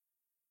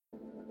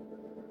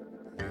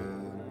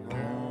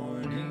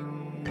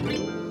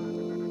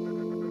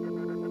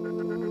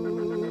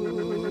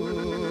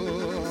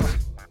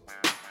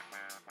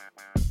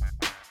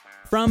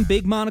From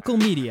Big Monocle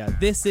Media,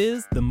 this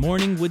is the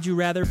Morning Would You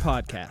Rather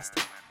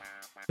podcast.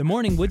 The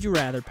Morning Would You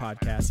Rather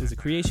podcast is a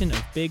creation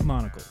of Big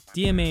Monocle,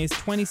 DMA's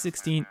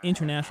 2016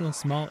 International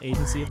Small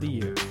Agency of the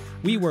Year.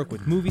 We work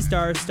with movie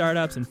stars,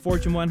 startups, and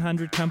Fortune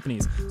 100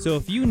 companies. So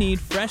if you need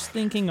fresh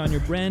thinking on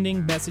your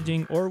branding,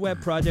 messaging, or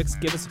web projects,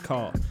 give us a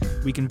call.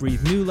 We can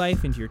breathe new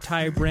life into your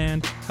tire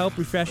brand, help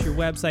refresh your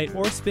website,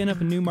 or spin up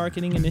a new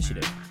marketing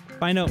initiative.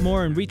 Find out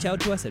more and reach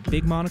out to us at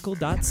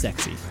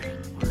bigmonocle.sexy.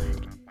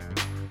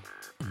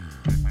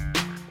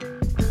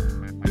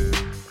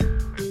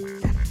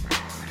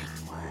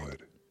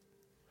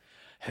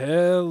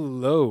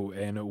 Hello,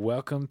 and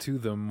welcome to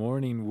the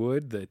Morning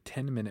Wood, the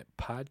 10-minute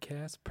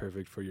podcast,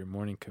 perfect for your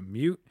morning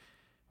commute.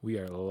 We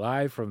are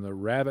live from the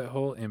Rabbit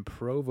Hole in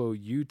Provo,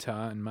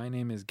 Utah, and my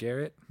name is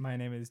Garrett. My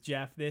name is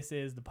Jeff. This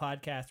is the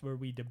podcast where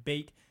we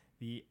debate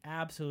the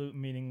absolute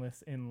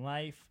meaningless in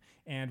life,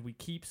 and we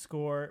keep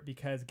score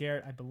because,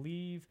 Garrett, I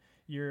believe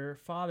your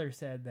father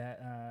said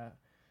that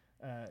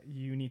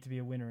you need to be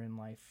a winner in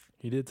life.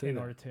 He did say in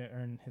that. order to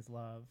earn his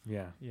love.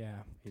 Yeah,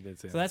 Yeah. he did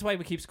say that. So that's why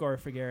we keep score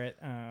for Garrett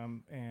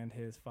and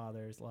his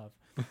father's love.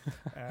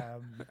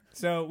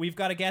 So we've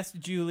got a guest,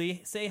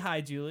 Julie. Say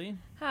hi, Julie.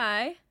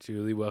 Hi.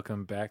 Julie,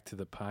 welcome back to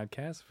the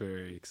podcast.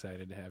 Very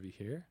excited to have you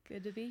here.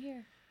 Good to be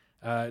here.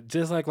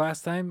 Just like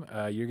last time,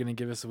 you're going to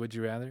give us a Would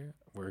You Rather.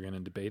 We're going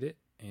to debate it,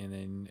 and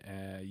then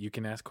you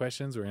can ask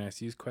questions. We're going to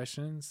ask you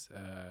questions.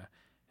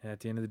 And at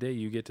the end of the day,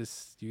 you get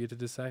to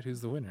decide who's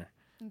the winner,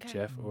 Okay.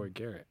 Jeff or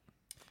Garrett.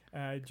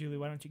 Julie,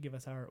 why don't you give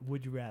us our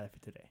Would You Rather for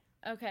today?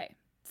 Okay.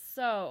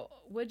 So,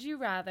 would you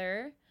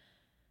rather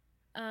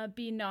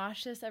be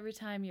nauseous every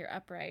time you're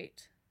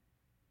upright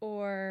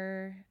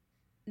or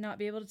not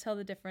be able to tell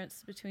the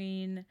difference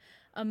between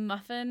a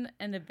muffin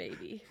and a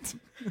baby?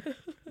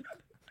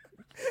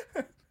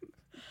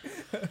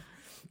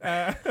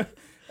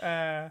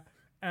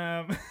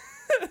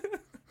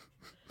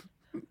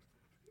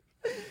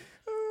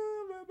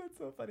 Oh, man, that's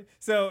so funny.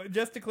 So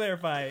just to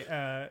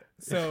clarify,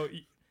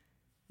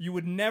 you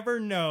would never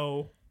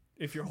know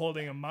if you're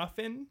holding a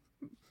muffin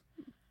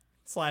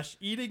 /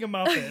 eating a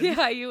muffin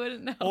Yeah, you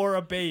wouldn't know. or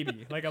a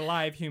baby, like a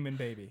live human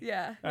baby.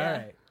 Yeah. All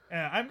right.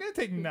 I'm going to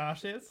take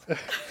nauseous.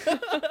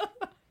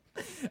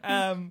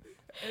 And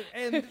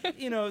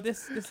you know,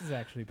 this is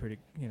actually pretty,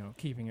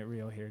 keeping it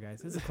real here, guys.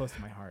 This is close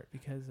to my heart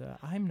because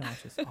I'm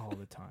nauseous all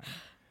the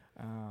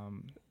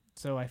time.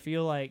 So I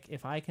feel like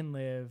if I can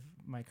live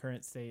my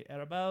current state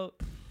at about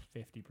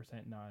 50%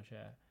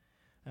 nausea,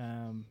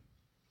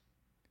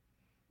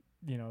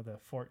 the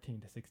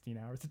 14 to 16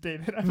 hours a day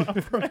that I'm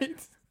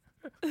upright.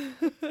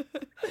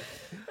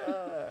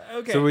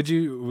 Okay. So would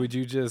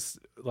you just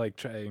like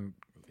try and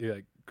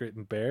grit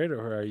and bear it,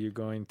 or are you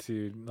going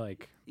to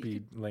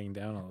be laying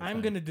down all the time?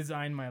 I'm going to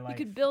design my life.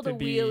 You could build a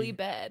wheelie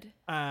bed.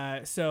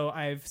 So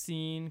I've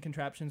seen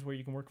contraptions where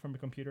you can work from a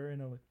computer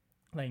in a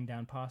laying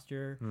down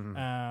posture.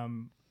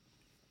 Mm-hmm.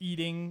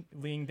 Eating,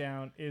 laying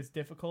down is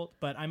difficult,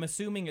 but I'm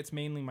assuming it's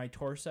mainly my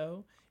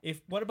torso.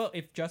 What about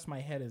if just my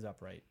head is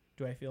upright?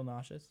 Do I feel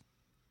nauseous?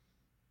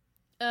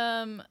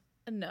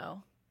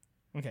 No.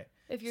 Okay.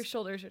 If your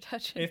shoulders are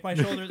touching. If my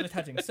shoulders are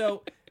touching.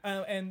 So,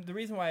 and the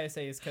reason why I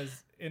say is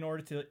because in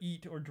order to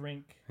eat or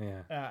drink,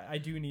 I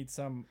do need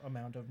some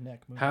amount of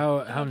neck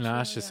movement. How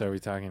nauseous are we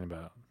talking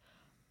about?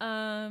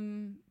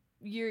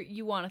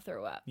 You want to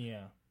throw up.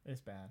 Yeah, it's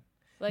bad.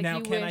 Like now,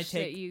 you can wish I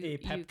take that you a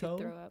Pepto? could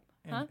throw up.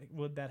 Huh?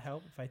 Would that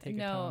help if I take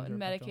no a Tums or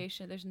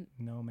medication? There's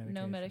no medication.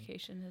 no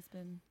medication has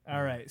been.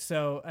 All right.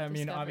 So, I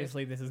mean, discovered.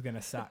 obviously this is going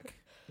to suck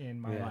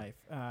in my life.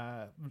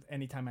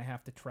 Anytime I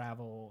have to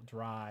travel,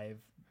 drive,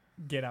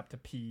 get up to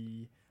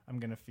pee, I'm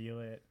going to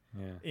feel it.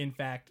 Yeah. In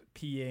fact,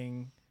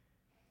 peeing,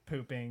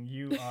 pooping,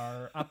 you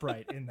are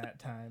upright in that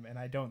time, and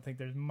I don't think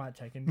there's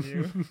much I can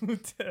do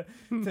to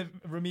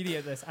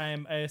remediate this. I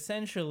am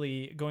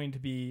essentially going to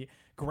be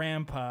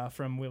Grandpa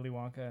from Willy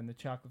Wonka and the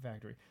Chocolate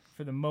Factory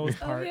for the most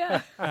part.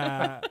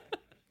 Oh,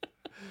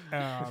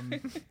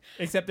 yeah.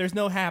 Except there's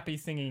no happy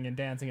singing and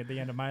dancing at the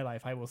end of my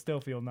life. I will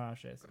still feel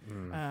nauseous.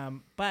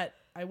 But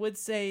I would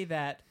say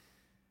that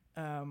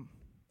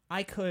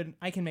I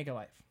can make a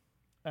life,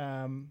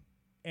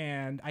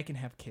 and I can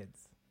have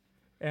kids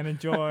and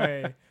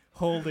enjoy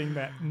holding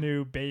that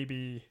new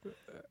baby,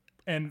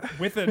 and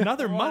with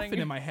another muffin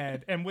in my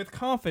head, and with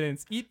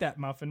confidence eat that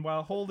muffin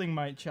while holding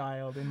my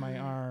child in my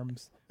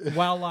arms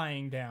while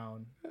lying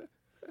down,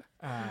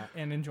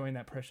 and enjoying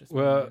that precious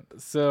moment.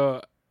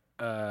 So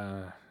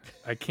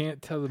I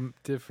can't tell the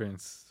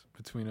difference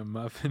between a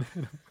muffin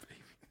and a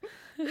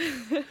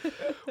baby.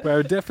 But I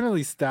would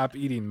definitely stop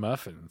eating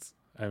muffins.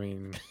 I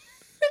mean,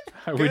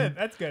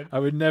 That's good. I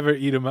would never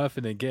eat a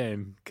muffin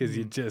again because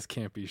you just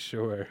can't be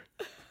sure.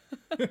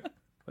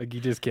 Like,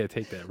 you just can't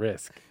take that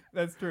risk.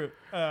 That's true.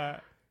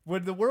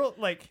 Would the world,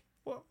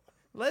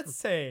 let's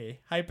say,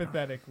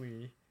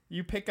 hypothetically,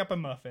 you pick up a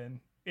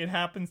muffin, it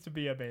happens to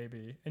be a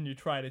baby, and you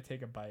try to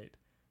take a bite.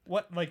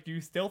 What, do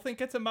you still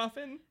think it's a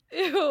muffin?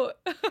 Ew.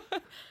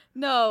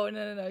 No.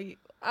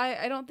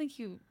 I don't think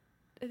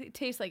it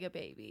tastes like a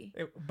baby.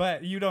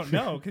 But you don't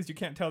know because you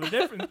can't tell the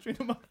difference between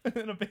a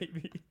muffin and a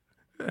baby.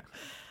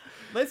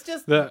 Let's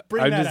just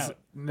bring that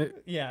out.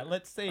 Yeah,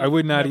 let's say I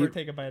would not never eat.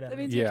 take a bite out That of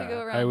means it. you have to go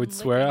Yeah, around I would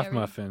swear licking off every-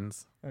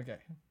 muffins. Okay.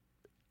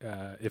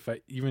 If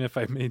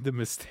I made the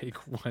mistake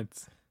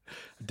once,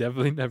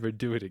 definitely never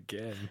do it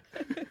again.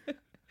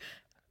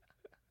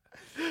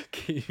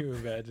 Can you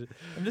imagine?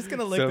 I'm just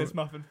gonna lick So- this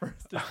muffin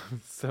first.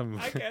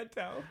 I can't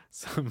tell.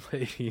 some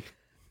lady.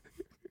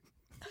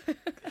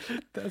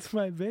 That's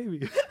my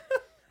baby.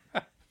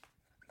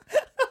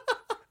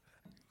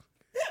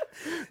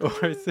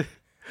 Or is it,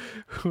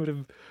 what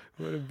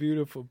a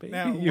beautiful baby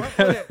Now, you what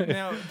would have. it,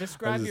 now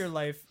describe just- your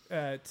life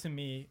to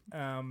me,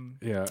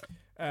 Yeah.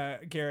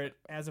 Garrett,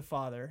 as a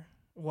father.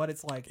 What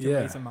it's like to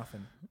Yeah. raise a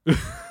muffin.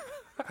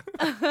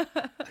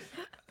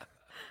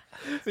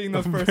 Seeing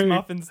those I'm first very-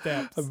 muffin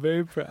steps. I'm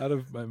very proud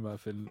of my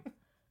muffin.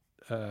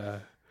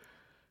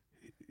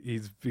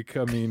 He's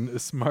becoming a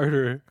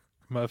smarter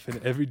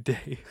muffin every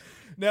day.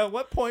 Now,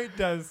 what point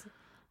does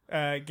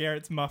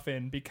Garrett's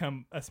muffin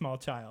become a small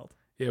child?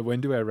 Yeah,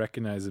 when do I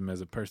recognize him as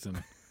a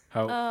person?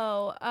 How?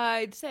 Oh,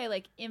 I'd say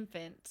like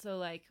infant. So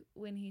like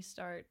when he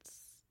starts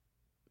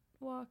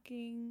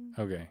walking,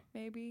 Okay.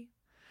 maybe.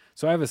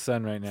 So I have a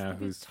son right now Like a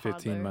who's 15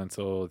 toddler. months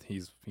old.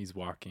 He's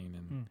walking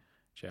and Hmm.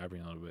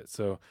 jabbering a little bit.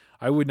 So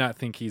I would not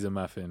think he's a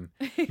muffin.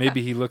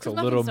 Maybe he looks a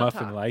 'Cause little muffins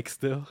don't muffin-like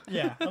still,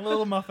 Yeah, a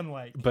little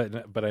muffin-like.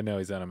 but I know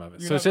he's not a muffin.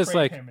 You So it's don't just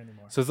crave like him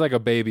anymore. so it's like a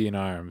baby in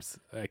arms.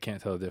 I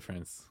can't tell the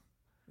difference.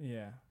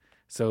 Yeah.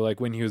 So like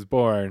when he was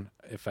born,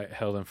 if I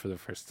held him for the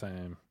first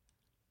time,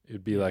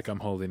 it'd be like I'm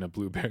holding a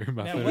blueberry Now,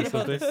 muffin what or about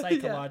something. the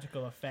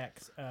psychological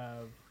effects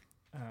of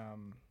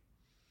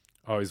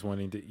Always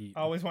wanting to eat.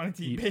 always wanting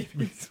to eat Eat.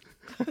 babies?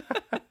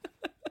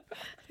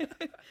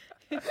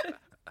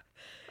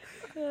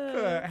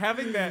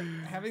 Having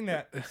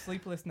that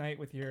sleepless night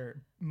with your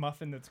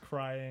muffin that's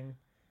crying,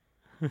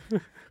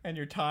 and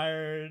you're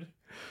tired,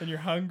 and you're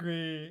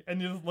hungry,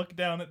 and you just look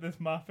down at this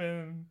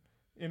muffin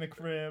in a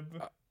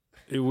crib.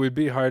 It would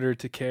be harder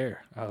to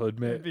care, I'll It'd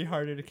admit. be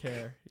harder to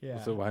care.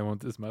 Yeah. So why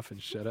won't this muffin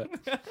shut up?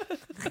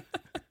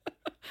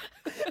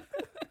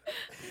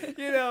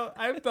 You know,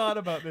 I've thought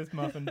about this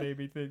muffin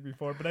baby thing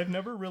before, but I've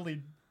never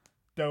really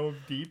dove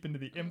deep into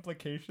the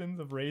implications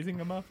of raising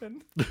a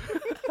muffin.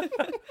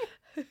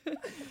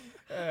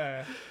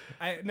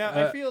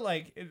 I feel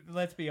like,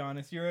 let's be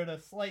honest, you're at a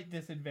slight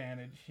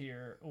disadvantage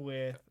here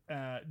with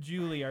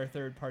Julie, our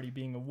third party,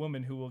 being a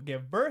woman who will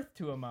give birth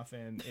to a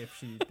muffin if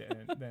she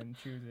then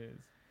chooses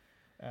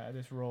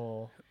this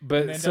role.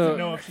 But And then so doesn't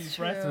know if she's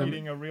True.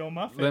 breastfeeding a real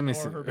muffin Let me or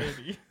see. her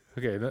baby.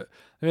 okay, let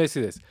me ask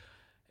you this.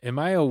 Am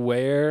I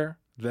aware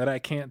that I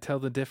can't tell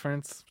the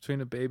difference between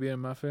a baby and a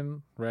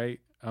muffin, right?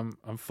 I'm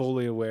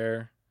fully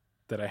aware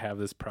that I have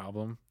this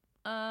problem.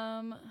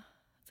 That's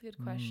a good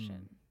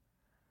question.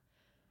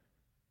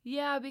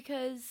 Yeah,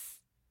 because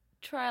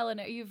trial and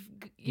you've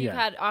Yeah.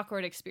 had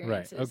awkward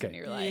experiences okay. in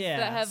your life Yeah,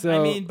 that have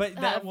So- I mean, but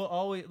that have- will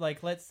always,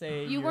 like, let's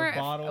say You you're weren't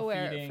bottle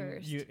aware at feeding.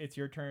 first. It's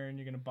your turn.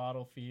 You're gonna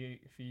bottle feed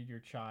your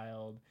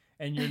child,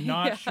 and you're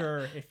not Yeah. sure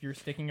if you're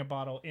sticking a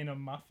bottle in a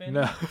muffin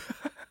No.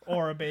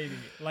 or a baby.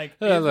 Like,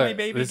 Yeah, is my look,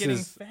 baby this getting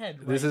is- fed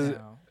this right is-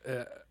 now?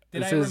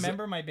 Did this I is-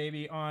 remember my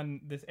baby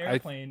on this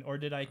airplane, or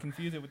did I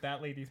confuse it with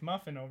that lady's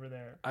muffin over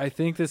there? I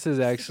think this is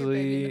Stick your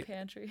baby in actually the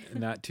pantry.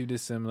 not too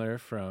dissimilar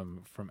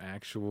from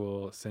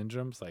actual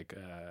syndromes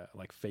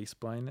like face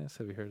blindness.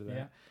 Have you heard of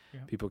that?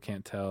 Yeah. People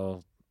can't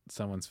tell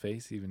someone's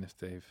face even if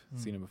they've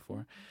seen it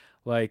before.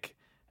 Mm-hmm. Like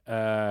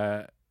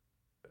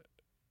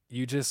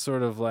you just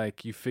sort of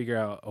like you figure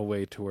out a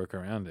way to work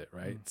around it,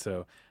 right?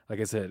 So like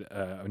I said,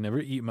 I would never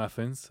eat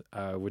muffins.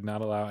 I would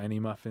not allow any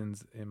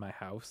muffins in my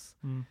house.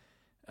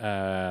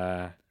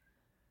 That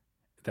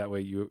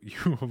way you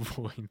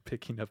avoid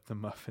picking up the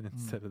muffin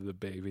instead of the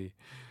baby.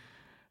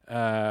 If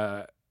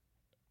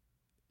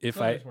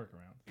So there's workarounds.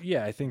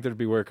 yeah, I think there'd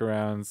be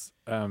workarounds.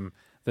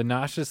 The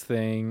nauseous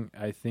thing,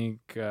 I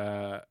think,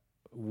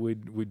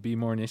 would be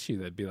more an issue.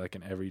 That'd be like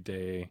an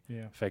everyday,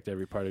 Yeah. affect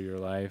every part of your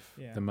life.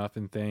 Yeah. The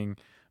muffin thing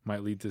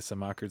might lead to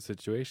some awkward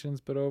situations,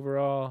 but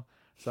overall,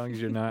 as long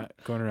as you're not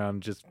going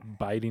around just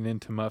biting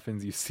into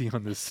muffins you see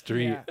on the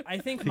street. Yeah, I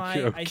think you're I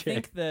okay.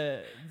 think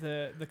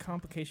the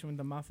complication with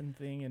the muffin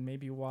thing, and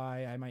maybe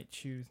why I might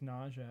choose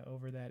nausea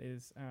over that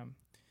is,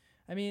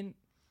 I mean,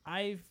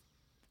 I've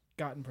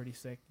gotten pretty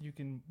sick. You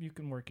can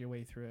work your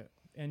way through it,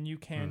 and you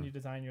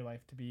design your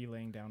life to be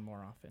laying down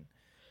more often.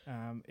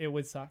 It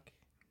would suck,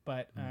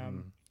 but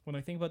when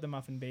I think about the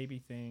muffin baby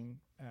thing,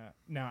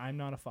 now I'm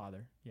not a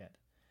father yet,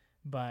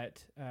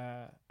 but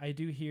I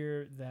do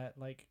hear that,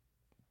 like,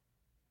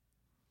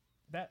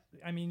 that,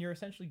 I mean, you're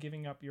essentially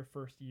giving up your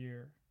first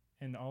year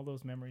and all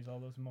those memories,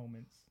 all those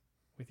moments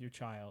with your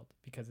child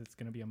because it's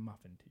going to be a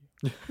muffin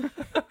to you.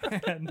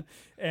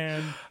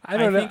 and I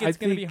don't know. think it's I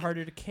going to be think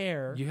harder to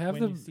care you have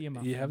when you see a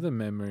muffin. you have the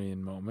memory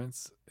and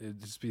moments.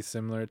 It'd just be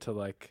similar to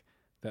like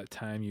that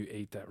time you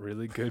ate that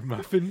really good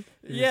muffin.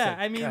 You're just Yeah, like,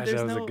 I mean, "Gosh, there's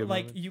that was a no, good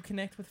like, muffin." you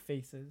connect with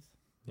faces,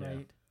 Yeah.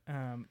 right?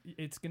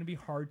 It's going to be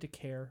hard to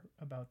care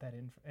about that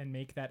and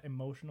make that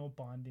emotional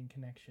bonding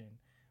connection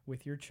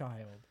with your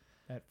child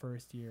that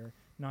first year,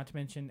 not to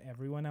mention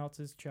everyone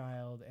else's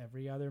child,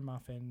 every other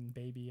muffin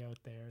baby out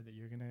there that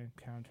you're going to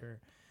encounter.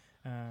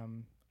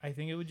 I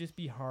think it would just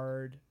be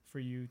hard for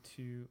you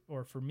to,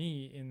 or for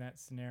me in that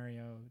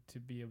scenario, to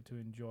be able to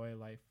enjoy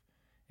life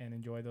and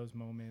enjoy those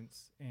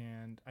moments.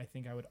 And I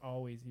think I would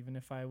always, even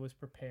if I was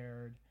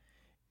prepared,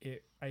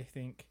 I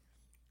think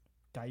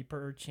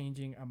diaper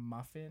changing a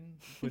muffin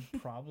would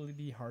probably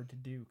be hard to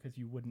do because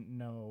you wouldn't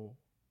know.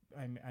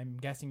 I'm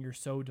guessing you're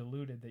so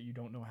diluted that you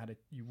don't know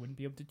you wouldn't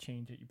be able to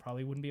change it. You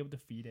probably wouldn't be able to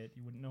feed it.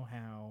 You wouldn't know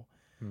how.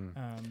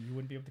 You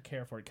wouldn't be able to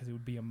care for it because it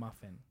would be a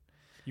muffin.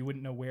 You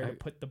wouldn't know where to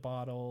put the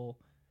bottle.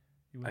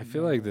 I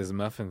feel like this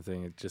muffin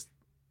thing,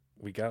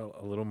 we got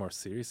a little more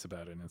serious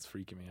about it, and it's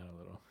freaking me out a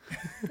little.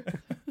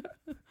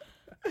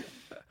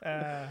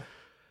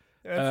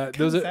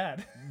 Those are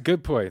sad.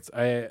 Good points.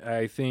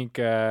 I think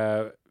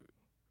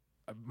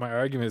my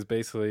argument is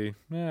basically,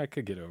 I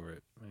could get over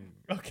it.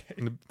 Okay.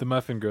 The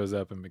muffin grows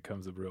up and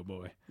becomes a real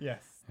boy.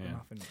 Yes,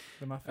 Yeah.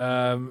 the muffin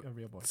is a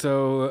real boy.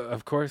 So,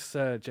 of course,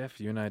 Jeff,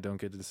 you and I don't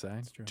get to decide.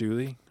 That's true.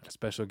 Julie, our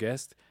special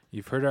guest,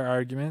 you've heard our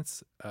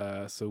arguments.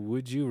 So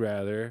would you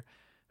rather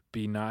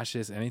be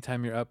nauseous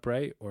anytime you're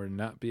upright or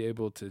not be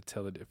able to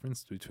tell the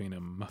difference between a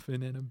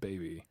muffin and a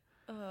baby?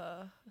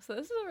 So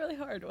this is a really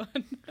hard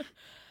one.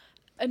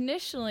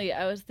 Initially,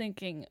 I was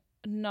thinking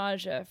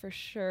nausea for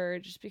sure,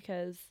 just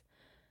because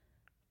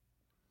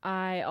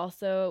I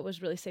also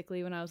was really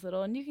sickly when I was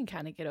little, and you can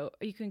kind of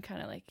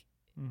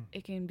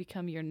it can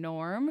become your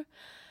norm.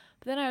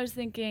 But then I was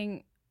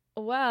thinking,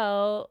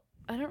 well,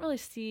 I don't really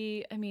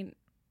see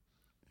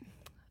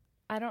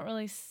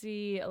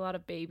a lot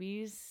of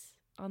babies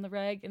on the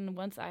reg, and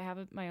once I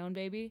have my own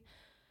baby,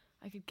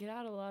 I could get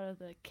out a lot of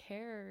the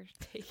care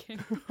taken.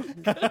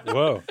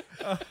 Whoa.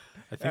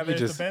 I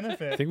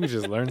think we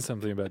just learned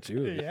something about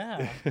Julie.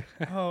 Yeah.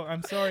 Oh,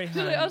 I'm sorry,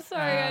 Julie, hon. I'm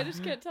sorry. I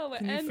just can't tell what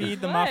Can you end feed is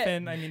the what.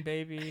 muffin? I mean,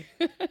 baby.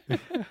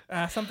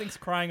 Something's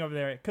crying over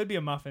there. It could be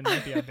a muffin.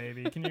 Might be a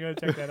baby. Can you go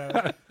check that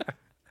out?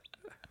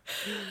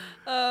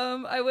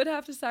 I would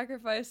have to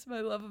sacrifice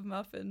my love of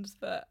muffins,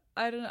 but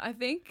I don't know. I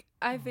think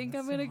I'm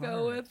gonna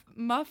go with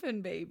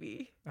muffin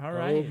baby. All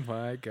right. Oh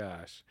my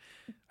gosh.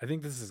 I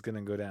think this is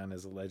gonna go down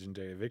as a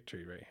legendary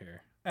victory right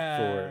here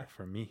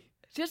for me.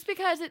 Just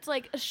because it's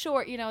like a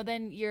short,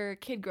 then your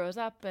kid grows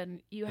up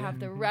and you have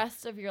the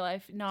rest of your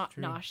life not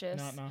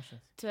nauseous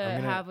to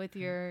have with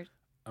your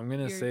I'm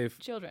gonna say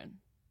children,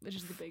 which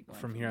is the big one.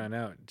 From here on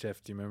out,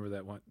 Jeff, do you remember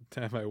that one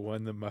time I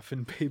won the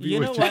muffin baby?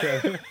 You know what?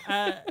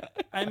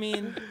 I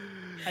mean,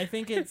 I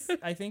think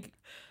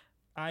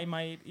I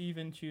might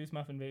even choose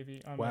muffin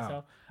baby on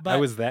myself. But I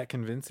was that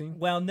convincing?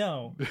 Well,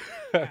 no.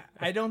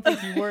 I don't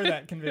think you were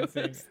that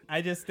convincing.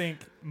 I just think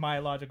my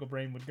logical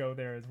brain would go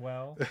there as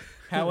well.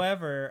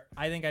 However,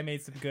 I think I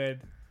made some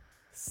good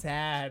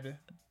sad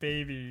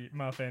baby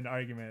muffin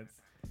arguments.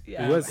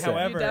 Yeah. It was sad.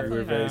 However, we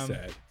were very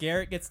sad.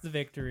 Garrett gets the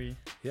victory.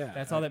 Yeah.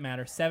 That's all that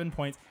matters. 7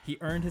 points. He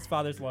earned his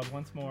father's love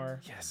once more.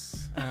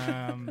 Yes.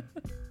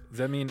 Does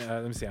that mean,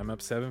 let me see, I'm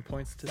up 7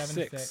 points to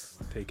 6.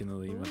 Taking the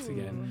lead once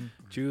again.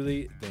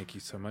 Julie, thank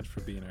you so much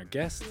for being our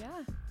guest.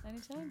 Yeah,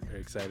 anytime.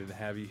 Very excited to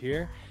have you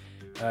here.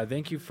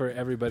 Thank you for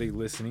everybody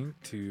listening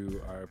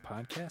to our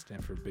podcast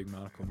and for Big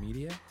Monocle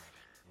Media.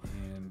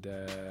 And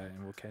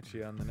we'll catch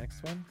you on the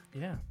next one.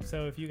 Yeah.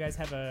 So if you guys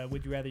have a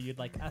would you rather you'd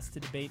like us to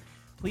debate,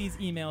 please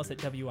email us at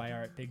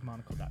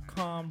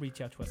WYR@bigmonocle.com.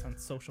 Reach out to us on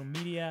social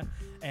media.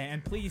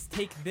 And please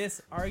take this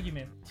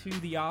argument to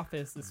the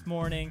office this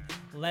morning.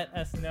 Let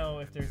us know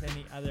if there's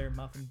any other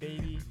muffin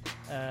baby,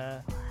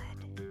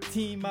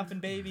 team muffin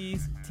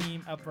babies,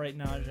 team upright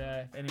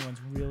nausea. If anyone's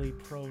really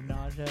pro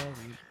nausea,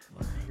 we'd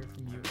love to hear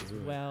from you as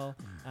well.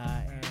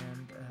 And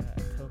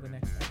until the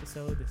next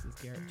episode, this is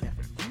Garrett, Jeff,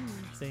 and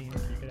Jude saying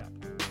keep it up.